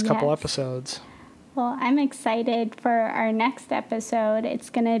these last couple episodes. Well, I'm excited for our next episode. It's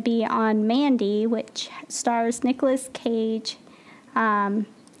going to be on Mandy, which stars Nicolas Cage. And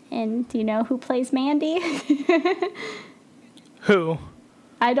do you know who plays Mandy? Who?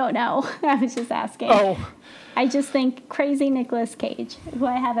 I don't know. I was just asking. Oh. I just think crazy Nicolas Cage, who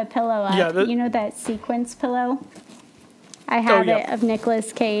I have a pillow of. Yeah, you know that sequence pillow? I have it of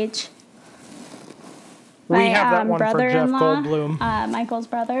Nicolas Cage. We have that one for Jeff Goldblum. Michael's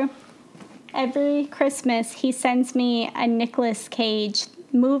brother. Every Christmas, he sends me a Nicolas Cage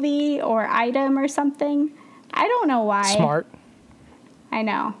movie or item or something. I don't know why. Smart. I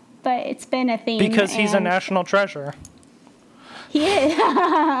know, but it's been a theme. Because he's a national treasure. He is.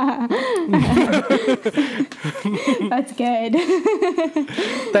 That's good.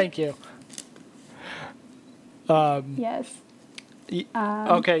 Thank you. Yes.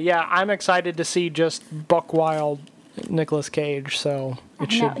 Okay, yeah, I'm excited to see just buck wild Nicolas Cage, so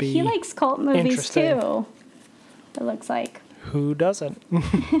it should be. He likes cult movies too. It looks like. Who doesn't?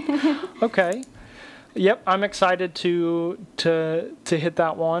 Okay. Yep, I'm excited to hit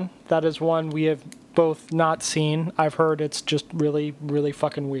that one. That is one we have both not seen. I've heard it's just really, really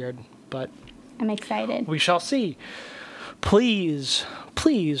fucking weird, but I'm excited. We shall see. Please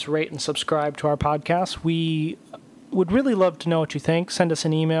rate and subscribe to our podcast. We would really love to know what you think. Send us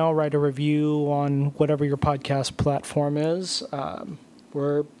an email, write a review on whatever your podcast platform is.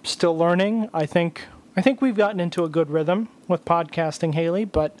 We're still learning. I think we've gotten into a good rhythm with podcasting, Haley,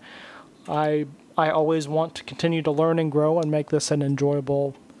 but I always want to continue to learn and grow and make this an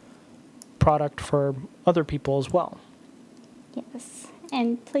enjoyable product for other people as well. Yes.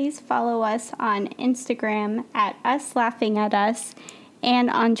 And please follow us on Instagram at Us Laughing at Us and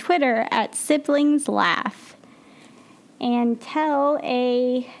on Twitter at Siblings Laugh. And tell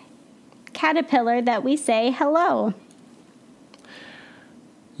a caterpillar that we say hello.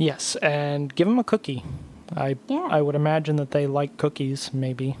 Yes, and give them a cookie. I would imagine that they like cookies,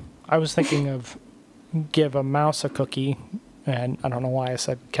 maybe. I was thinking of give a mouse a cookie, and I don't know why I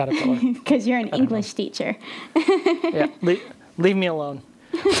said caterpillar. Because you're an English teacher. Yeah, leave me alone.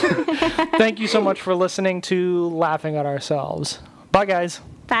 Thank you so much for listening to Laughing at Ourselves. Bye, guys.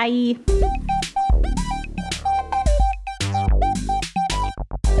 Bye.